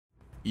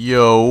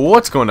Yo,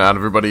 what's going on,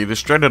 everybody? The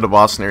Stranded of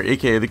Boston here,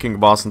 aka the King of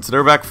Boston. Today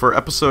we're back for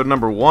episode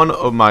number 1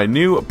 of my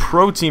new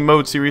Pro Team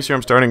Mode series here.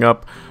 I'm starting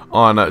up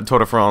on Tour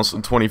de France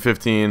in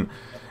 2015,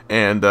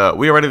 and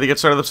we are ready to get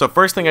started. So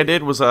first thing I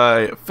did was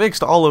I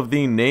fixed all of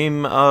the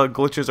name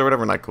glitches or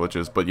whatever, not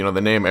glitches, but you know,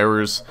 the name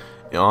errors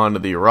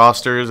on the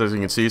rosters, as you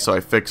can see. So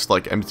I fixed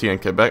like MT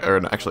and Quebec, or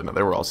actually no,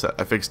 they were all set.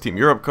 I fixed Team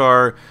Europe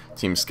Car,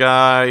 Team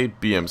Sky,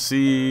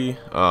 BMC,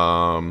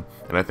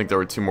 and I think there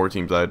were 2 more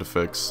teams I had to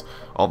fix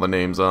all the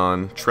names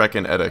on, Trek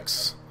and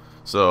edX.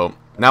 So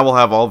now we'll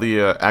have all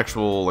the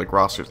actual like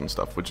rosters and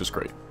stuff, which is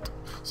great.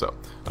 So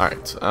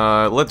alright,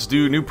 let's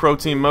do new Pro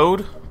Team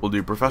mode. We'll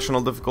do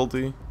professional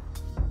difficulty.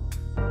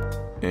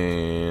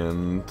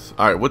 And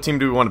alright, what team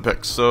do we want to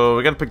pick? So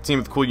we gotta pick a team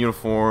with cool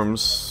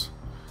uniforms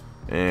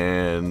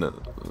and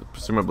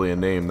presumably a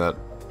name that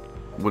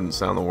wouldn't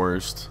sound the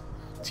worst.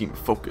 Team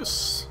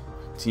Focus,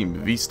 Team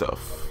V Stuff,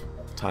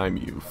 Time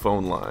U,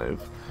 Phone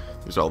Live.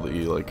 These are all the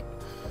like,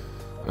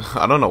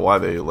 I don't know why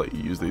they let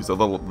you use these. The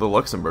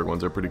Luxembourg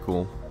ones are pretty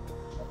cool.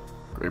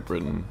 Great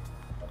Britain,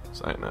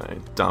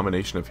 Cyanide,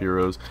 Domination of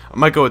Heroes. I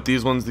might go with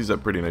these ones. These are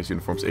pretty nice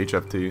uniforms.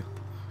 HFT. We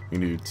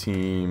can do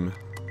Team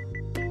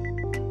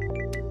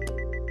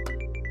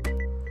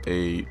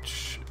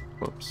FT,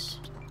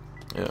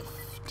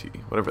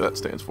 whatever that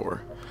stands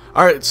for.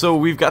 Alright, so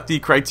we've got the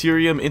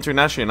Criterium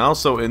International.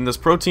 So in this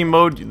Pro Team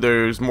mode,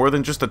 there's more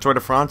than just the Tour de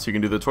France. You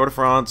can do the Tour de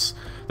France,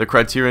 the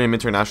Criterium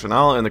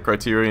International, and the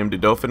Criterium du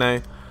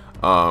Dauphiné.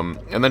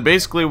 And then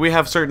basically we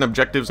have certain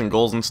objectives and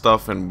goals and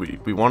stuff, and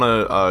we want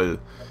to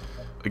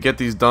get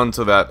these done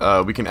so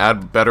that we can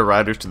add better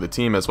riders to the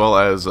team, as well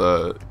as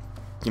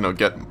you know,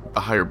 get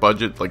a higher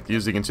budget. Like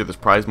usually you can see this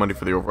prize money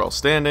for the overall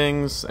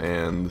standings,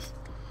 and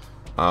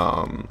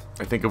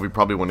I think if we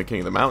probably win a King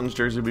of the Mountains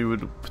jersey, we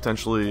would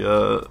potentially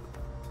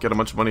get a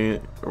bunch of money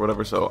or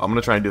whatever. So I'm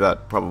gonna try and do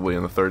that probably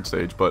in the 3rd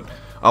stage, but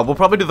we'll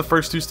probably do the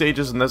first 2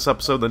 stages in this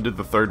episode, then do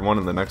the 3rd one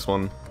in the next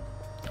one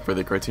for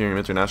the Criterium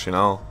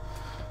International.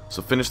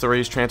 So finish the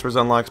race, transfers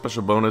unlock,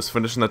 special bonus,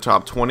 finish in the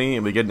top 20,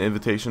 and we get an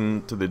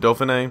invitation to the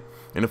Dauphiné.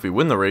 And if we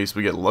win the race,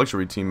 we get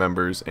luxury team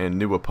members and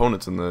new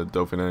opponents in the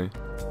Dauphiné.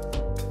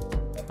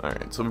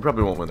 Alright, so we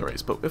probably won't win the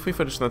race, but if we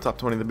finish in the top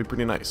 20, that'd be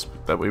pretty nice.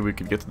 That way we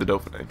could get to the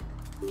Dauphiné.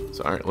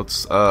 So alright,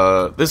 let's,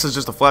 this is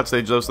just a flat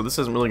stage though, so this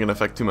isn't really going to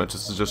affect too much.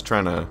 This is just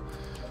trying to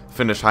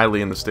finish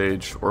highly in the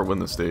stage, or win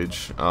the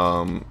stage.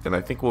 And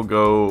I think we'll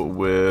go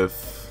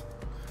with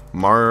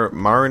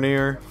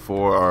Marinier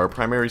for our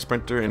primary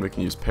sprinter, and we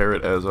can use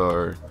Parrot as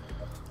our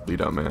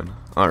lead-out man.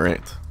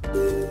 Alright.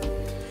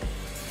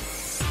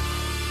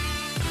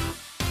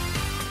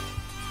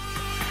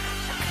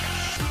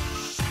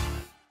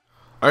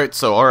 Alright,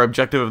 so our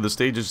objective of the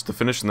stage is to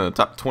finish in the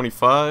top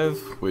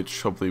 25,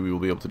 which hopefully we will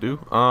be able to do.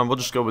 We'll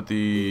just go with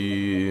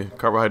the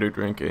carbohydrate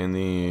drink and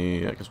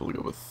the, I guess we'll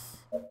go with,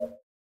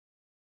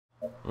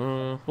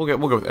 we'll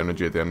go with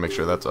energy at the end, make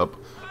sure that's up.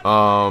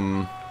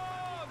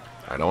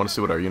 Alright, I want to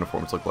see what our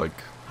uniforms look like.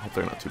 I hope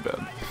they're not too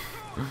bad.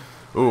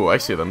 Ooh, I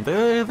see them.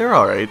 They're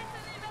alright.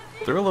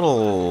 They're a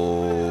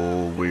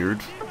little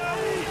weird.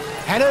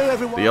 Hello,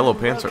 everyone. The yellow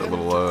pants are a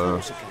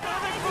little,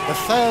 the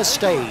first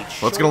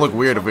stage. Well, it's gonna look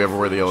weird if we ever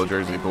wear the yellow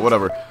jersey, but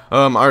whatever.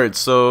 Alright,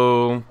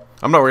 so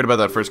I'm not worried about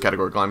that first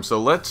category climb,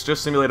 so let's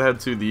just simulate ahead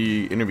to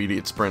the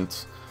intermediate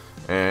sprint,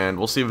 and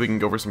we'll see if we can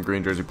go for some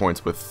green jersey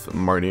points with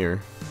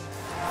Marnier.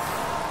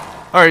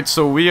 Alright,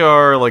 so we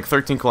are like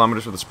 13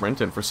 kilometers for the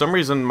sprint, and for some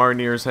reason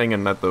Marnier's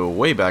hanging at the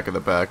way back of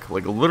the pack,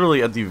 like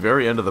literally at the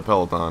very end of the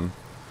peloton.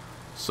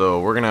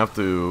 So we're gonna have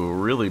to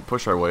really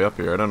push our way up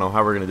here. I don't know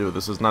how we're gonna do it.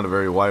 This is not a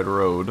very wide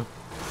road.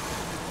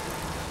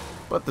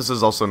 But this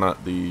is also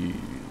not the,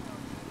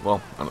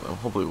 well, I don't know,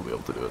 hopefully we'll be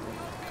able to do it.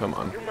 Come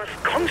on. You must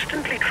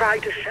constantly try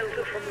to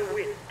shelter from the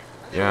wind.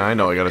 Yeah, I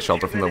know I gotta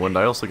shelter from the wind.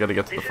 I also gotta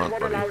get to the front,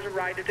 buddy. This is what allows a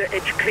rider to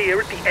edge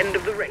clear at the end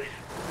of the race.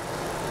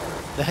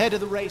 The head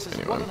of the race is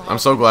anyway, I'm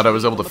so glad I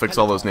was able to fix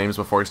all those names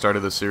before I started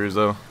this series,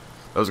 though.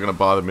 That was gonna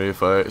bother me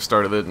if I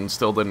started it and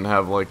still didn't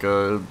have, like,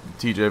 a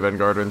TJ Van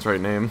Gardren's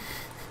right name.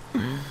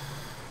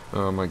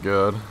 Oh my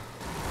god.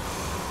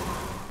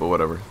 But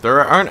whatever. There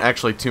aren't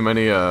actually too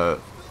many,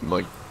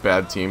 like,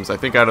 bad teams. I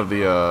think out of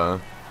the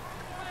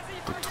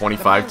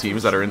 25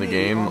 teams that are in the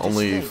game,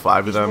 only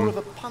 5 of them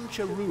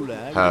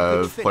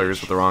have players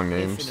with the wrong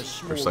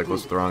names, or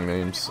cyclists with the wrong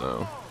names,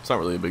 so it's not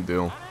really a big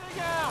deal.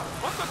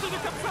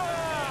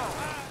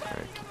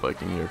 Alright, keep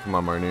biking here. Come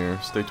on, Marnier.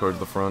 Stay towards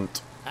the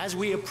front. As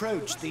we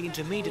approach the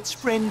intermediate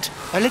sprint,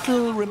 a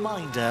little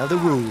reminder of the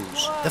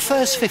rules. The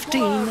first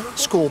 15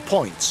 score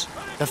points.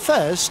 The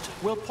first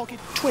will pocket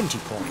 20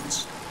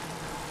 points.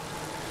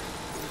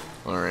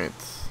 Alright.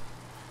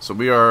 So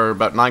we are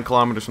about 9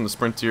 kilometers from the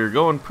sprint here,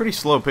 going pretty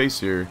slow pace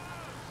here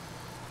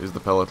is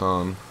the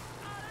peloton.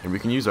 And we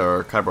can use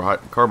our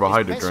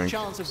carbohydrate drink,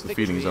 because the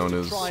feeding zone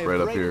is right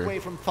up here.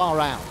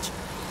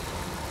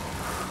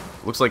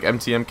 Looks like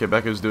MTM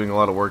Quebec is doing a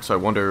lot of work, so I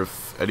wonder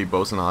if Eddie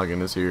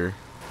Bosenhagen is here.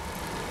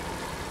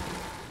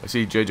 I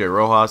see JJ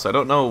Rojas. I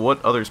don't know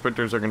what other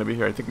sprinters are going to be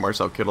here. I think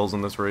Marcel Kittle's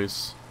in this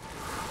race.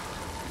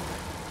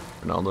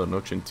 Ronaldo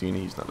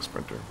Nocentini, he's not a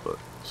sprinter, but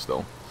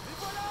still.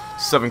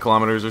 7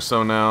 kilometers or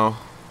so now.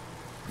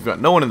 We've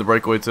got no one in the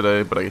breakaway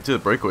today, but I can see the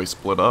breakaway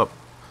split up.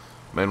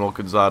 Manuel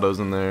Canzado's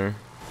in there.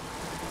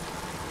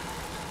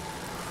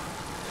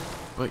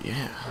 But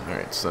yeah,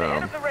 alright, so... The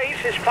end of the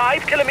race is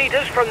 5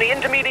 kilometers from the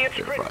intermediate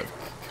sprint. 5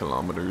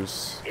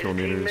 kilometers. His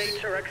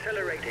teammates are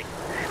accelerating.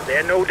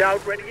 They're no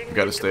doubt readying.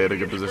 Gotta stay at a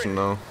good position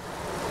though.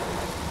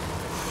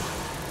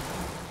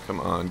 Come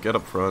on, get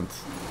up front.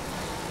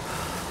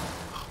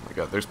 Oh my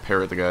god, there's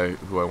Parrot, the guy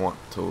who I want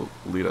to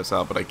lead us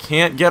out, but I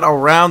can't get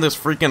around this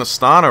freaking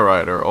Astana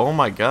rider. Oh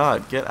my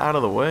god, get out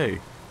of the way.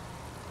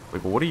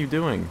 Like, what are you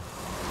doing?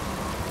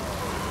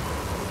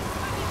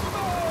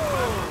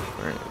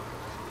 Alright.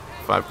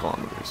 5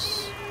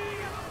 kilometers.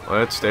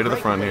 Let's stay to the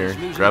front here.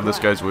 Grab this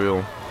guy's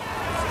wheel.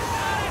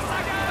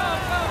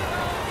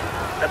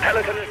 The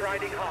peloton is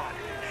riding hard.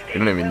 We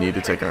don't even need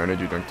to take our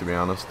energy drink, to be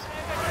honest.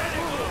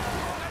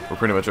 We're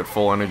pretty much at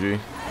full energy.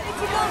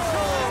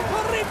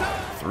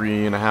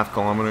 3.5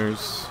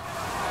 kilometers.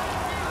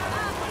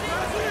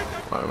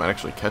 Wow, I might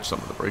actually catch some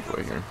of the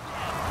breakaway here.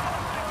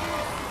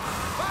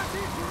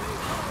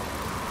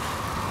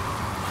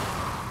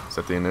 Is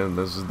that the end?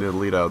 This is the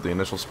lead out, the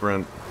initial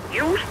sprint.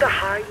 Use the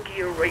high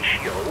gear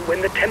ratio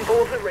when the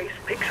tempo of the race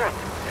picks up.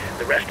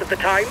 The rest of the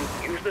time,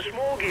 use the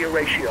small gear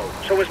ratio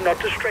so as not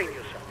to strain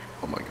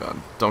yourself. Oh my god.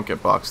 Don't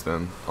get boxed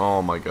in.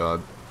 Oh my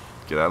god.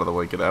 Get out of the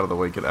way, get out of the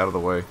way, get out of the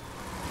way.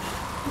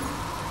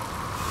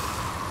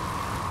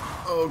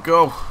 Oh,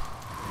 go.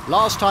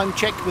 Last time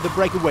checked with a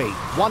breakaway,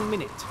 1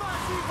 minute.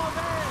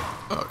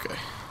 Okay.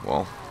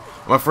 Well,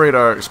 I'm afraid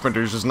our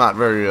sprinter's just not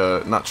very,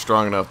 not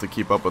strong enough to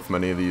keep up with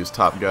many of these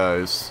top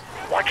guys.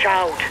 Watch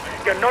out.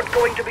 You're not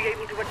going to be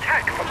able to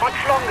attack for much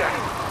longer.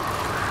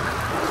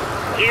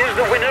 Here's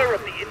the winner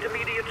of the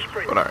intermediate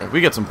sprint. But alright, we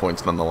get some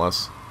points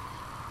nonetheless.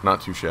 Not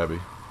too shabby.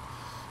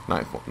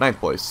 Ninth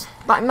place.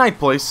 Ninth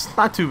place.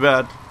 Not too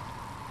bad.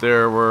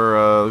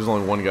 There's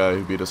only one guy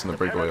who beat us in the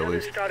breakaway at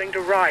least. Starting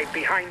to ride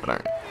behind. But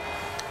alright.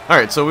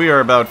 Alright, so we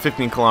are about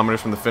 15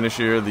 kilometers from the finish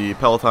here. The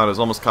peloton has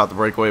almost caught the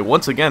breakaway.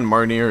 Once again,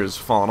 Marnier has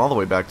fallen all the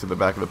way back to the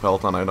back of the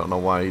peloton. I don't know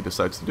why he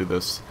decides to do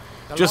this.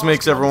 Just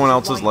makes everyone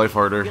else's life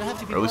harder. Or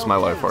at least my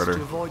life harder.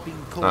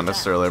 Not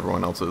necessarily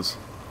everyone else's.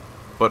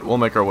 But we'll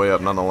make our way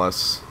up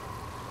nonetheless.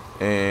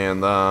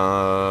 And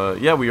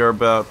yeah, we are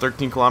about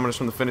 13 kilometers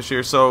from the finish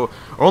here. So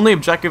our only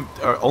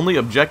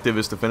objective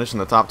is to finish in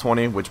the top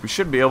 20, which we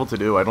should be able to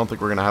do. I don't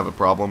think we're gonna have a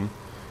problem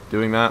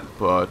doing that,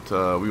 but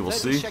we will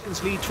see. 30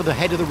 seconds lead for the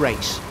head of the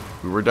race.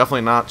 We were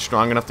definitely not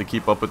strong enough to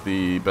keep up with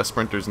the best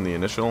sprinters in the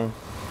initial,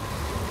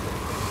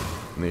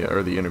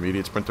 or the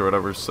intermediate sprint or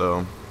whatever.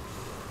 So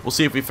we'll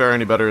see if we fare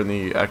any better in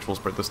the actual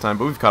sprint this time.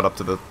 But we've caught up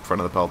to the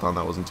front of the peloton.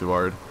 That wasn't too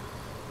hard.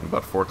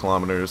 About 4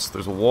 kilometers.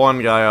 There's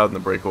one guy out in the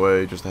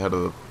breakaway just ahead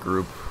of the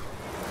group.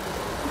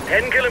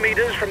 10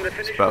 kilometers from the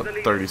finish. It's about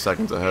 30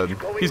 seconds ahead.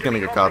 He's gonna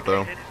get caught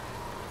though.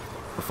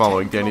 We're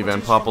following Danny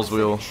Van Poppel's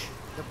wheel.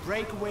 The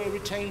breakaway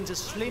retains a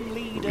slim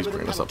lead. He's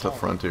bringing us up to the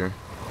front here.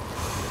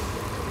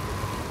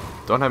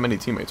 Don't have many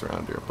teammates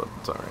around here, but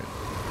it's alright.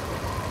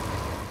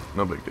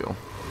 No big deal.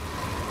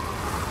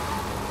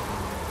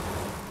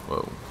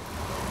 Whoa.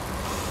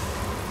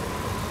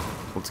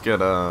 Let's get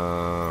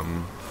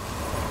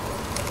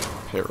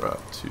Para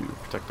to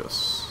protect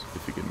us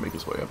if he can make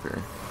his way up here.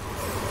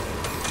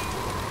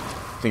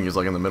 I think he's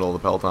like in the middle of the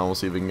peloton. We'll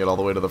see if we can get all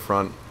the way to the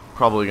front.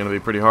 Probably going to be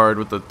pretty hard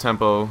with the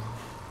tempo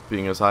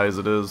being as high as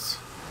it is.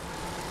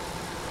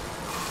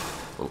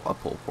 A little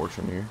uphill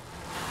portion here.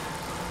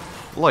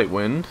 Light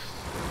wind.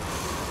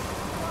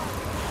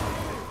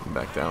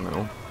 Back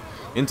downhill.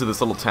 Into this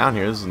little town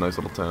here. This is a nice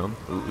little town.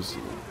 Ooh, looks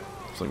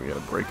like we got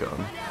a break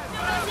on.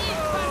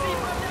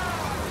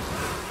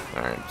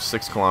 Alright,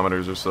 6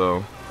 kilometers or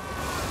so.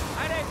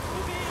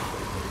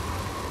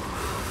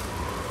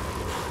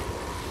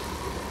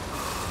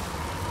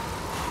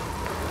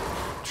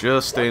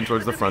 Just staying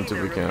towards the front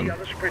if we can.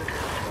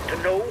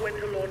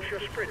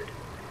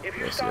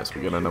 Yes,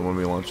 we gotta know when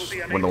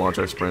to launch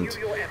our sprint.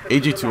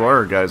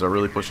 AG2R guys are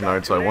really pushing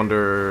hard, so I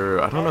wonder.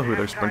 I don't know who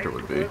their sprinter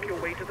would be.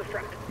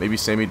 Maybe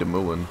Sammy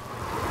DeMoulin.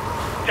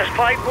 Just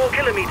 5 more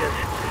kilometers.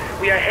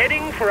 We are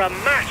heading for a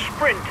mass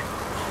sprint.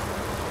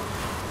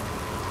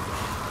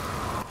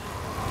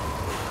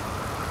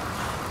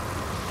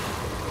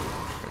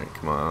 Alright,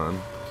 come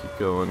on, keep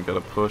going.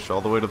 Gotta push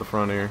all the way to the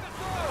front here.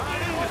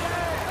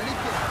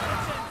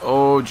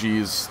 Oh,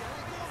 jeez.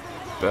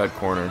 Bad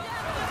corner.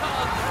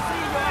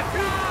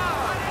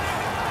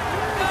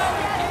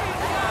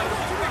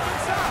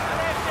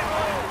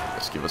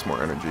 Just give us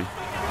more energy.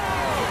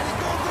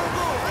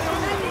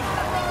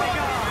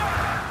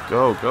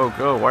 Go, go,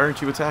 go. Why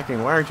aren't you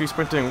attacking? Why aren't you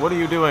sprinting? What are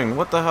you doing?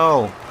 What the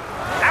hell?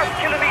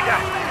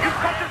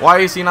 Why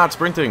is he not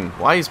sprinting?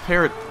 Why is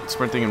Parrot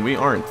sprinting and we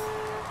aren't?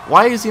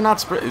 Why is he not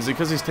sprinting? Is it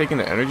because he's taking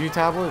the energy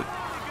tablet?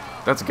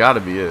 That's gotta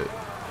be it.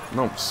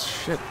 No,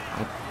 shit.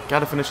 I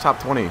gotta finish top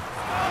 20.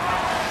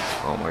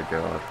 Oh my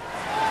god.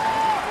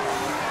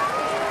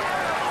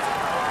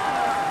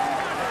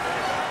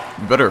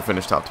 You better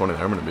finish top 20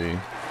 there. I'm gonna be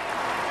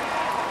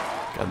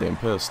goddamn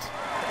pissed.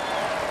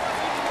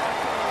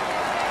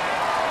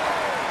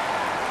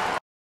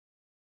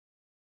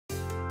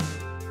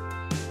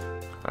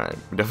 Alright,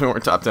 we definitely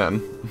weren't top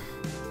 10.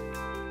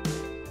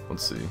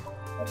 Let's see.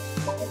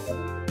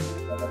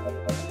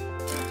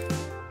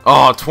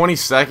 Oh,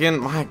 22nd?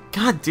 My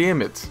god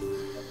damn it.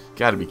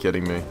 Gotta be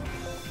kidding me.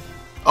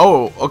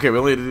 Oh, okay, we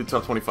only had to do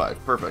top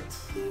 25. Perfect.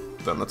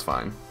 Then that's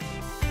fine.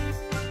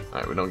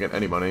 Alright, we don't get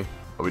any money.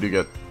 Oh, we do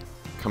get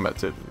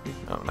combativity.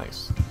 Oh,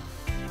 nice.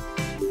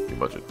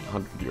 Budget,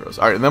 100 euros.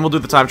 Alright, and then we'll do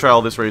the time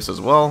trial this race as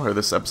well, or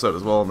this episode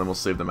as well, and then we'll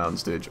save the mountain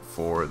stage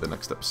for the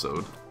next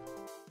episode.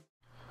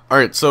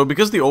 Alright, so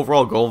because the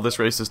overall goal of this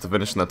race is to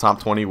finish in the top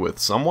 20 with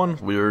someone,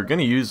 we're going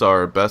to use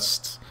our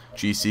best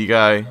GC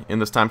guy in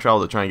this time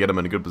trial to try and get him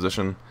in a good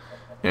position.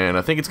 And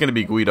I think it's going to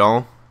be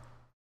Guidon,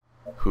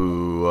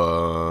 who,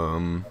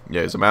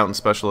 yeah, he's a mountain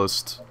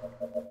specialist.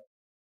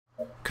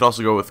 Could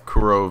also go with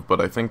Kurov,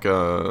 but I think,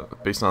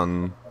 based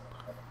on,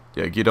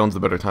 yeah, Guidon's the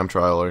better time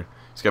trialer.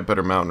 He's got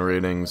better mountain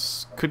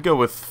ratings. Could go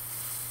with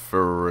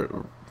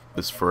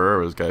this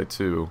Ferreira's guy,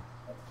 too.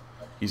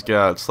 He's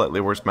got slightly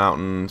worse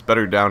mountains,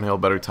 better downhill,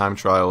 better time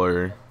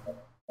trialer,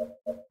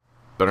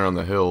 better on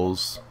the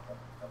hills.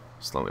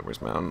 Slightly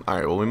worse mountain.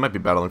 Alright, well, we might be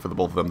battling for the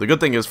both of them. The good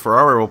thing is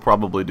Ferrara will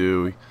probably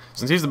do,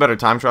 since he's the better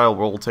time trial,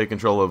 we'll take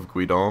control of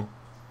Guidon.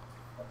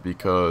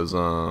 Because,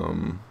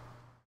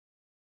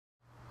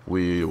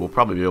 we will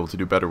probably be able to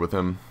do better with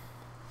him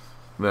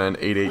than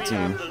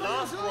 818.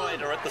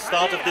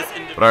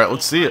 But alright,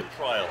 let's see it.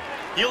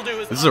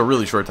 This is a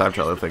really short time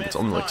trial, I think. It's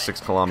only like 6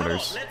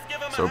 kilometers.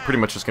 So pretty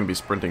much just going to be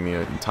sprinting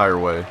the entire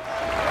way.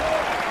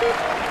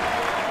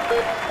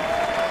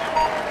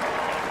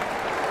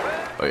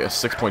 Oh yeah,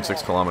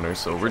 6.6 kilometers,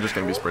 so we're just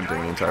going to be sprinting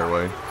the entire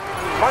way.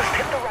 Must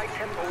hit the right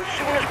tempo as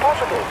soon as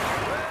possible.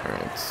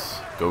 Alright,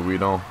 go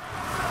Guidon.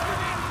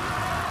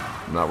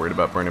 I'm not worried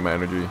about burning my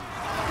energy.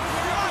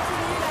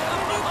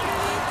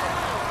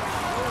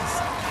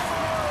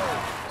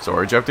 So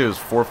our objective is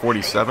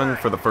 447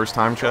 for the first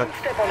time check. Don't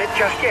step on it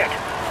just yet.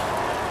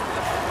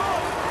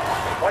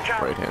 Watch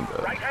out. Right hand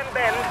bend. Right hand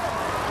bend.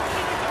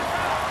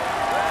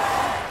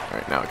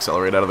 Alright, now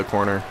accelerate out of the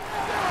corner.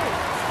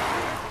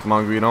 Come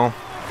on, Guidon.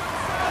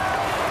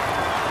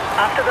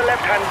 After the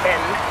left hand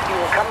bend, you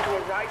will come to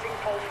a rising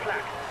false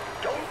flat.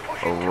 Don't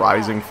push it A too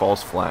rising hard.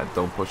 false flat.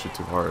 Don't push it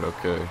too hard,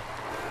 okay.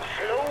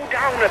 Slow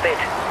down a bit.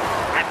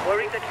 I'm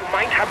worried that you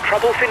might have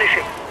trouble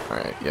finishing.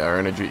 Alright, yeah, our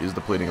energy is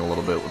depleting a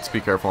little bit. Let's be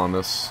careful on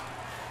this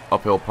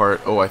uphill part.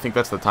 Oh, I think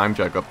that's the time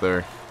check up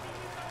there.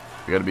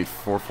 We gotta beat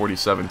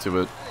 447 to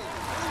it.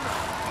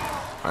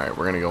 Alright,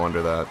 we're gonna go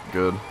under that.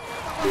 Good.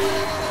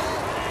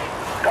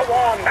 Go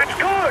on, that's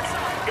good.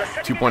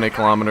 2.8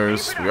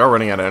 kilometers. We are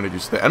running out of energy,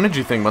 so the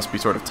energy thing must be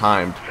sort of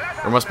timed.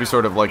 There must be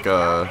sort of like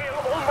a...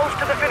 Almost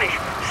to the finish.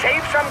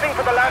 Save something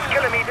for the last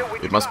kilometer.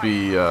 It must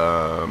be,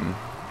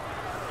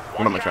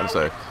 what am I trying to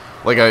say?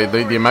 Like,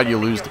 the amount you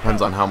lose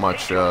depends on how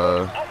much,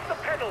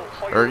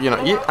 or, you know,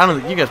 I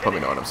don't know, you guys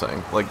probably know what I'm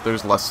saying. Like,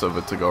 there's less of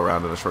it to go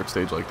around in a short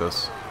stage like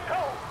this.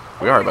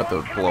 We are about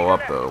to blow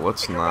up, though.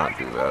 Let's not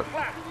do that.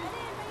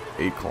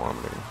 8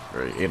 kilometers,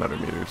 or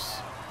 800 meters.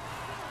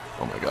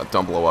 Oh my god,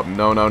 don't blow up.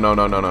 No, no, no,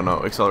 no, no, no,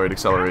 no. Accelerate,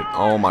 accelerate.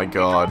 Oh my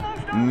god.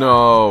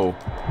 No.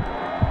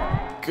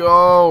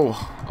 Go.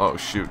 Oh,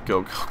 shoot.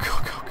 Go, go, go,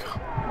 go, go.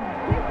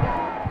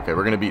 Okay,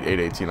 we're gonna beat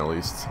 818 at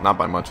least. Not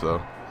by much,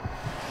 though.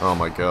 Oh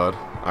my god.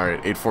 Alright,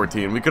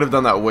 814. We could have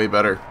done that way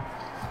better.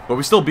 But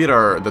we still beat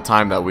the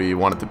time that we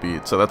wanted to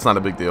beat, so that's not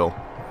a big deal.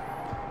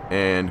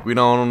 And we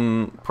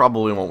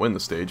probably won't win the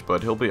stage,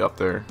 but he'll be up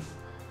there.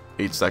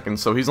 8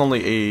 seconds. So he's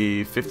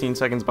only 15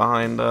 seconds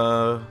behind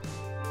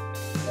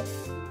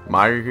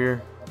Meyer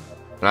here.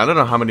 And I don't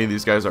know how many of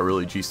these guys are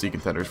really GC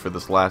contenders for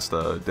this last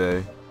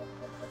day.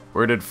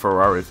 Where did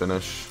Ferrari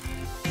finish?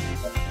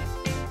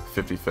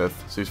 55th.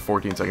 So he's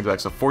 14 seconds back.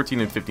 So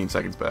 14 and 15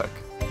 seconds back.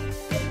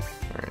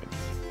 Alright.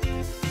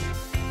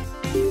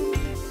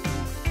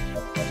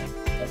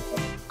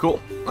 Cool.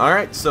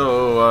 Alright,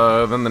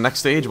 so then the next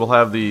stage we'll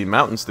have the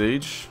mountain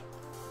stage.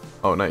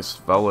 Oh, nice.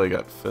 Valois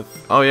got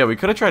 5th. Oh, yeah, we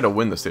could have tried to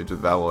win the stage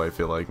with Valois, I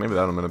feel like. Maybe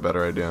that would have been a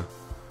better idea,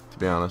 to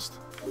be honest.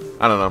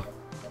 I don't know.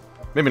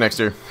 Maybe next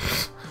year.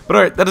 But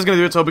alright, that is going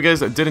to do it. So I hope you guys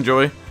did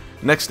enjoy.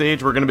 Next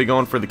stage, we're going to be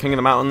going for the King of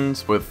the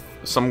Mountains with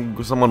someone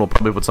will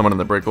probably put someone in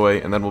the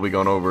breakaway, and then we'll be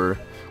going over.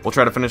 We'll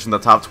try to finish in the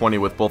top 20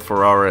 with both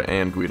Ferrara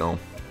and Guidon.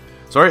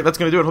 So alright, that's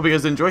going to do it. Hope you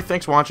guys did enjoy.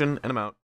 Thanks for watching, and I'm out.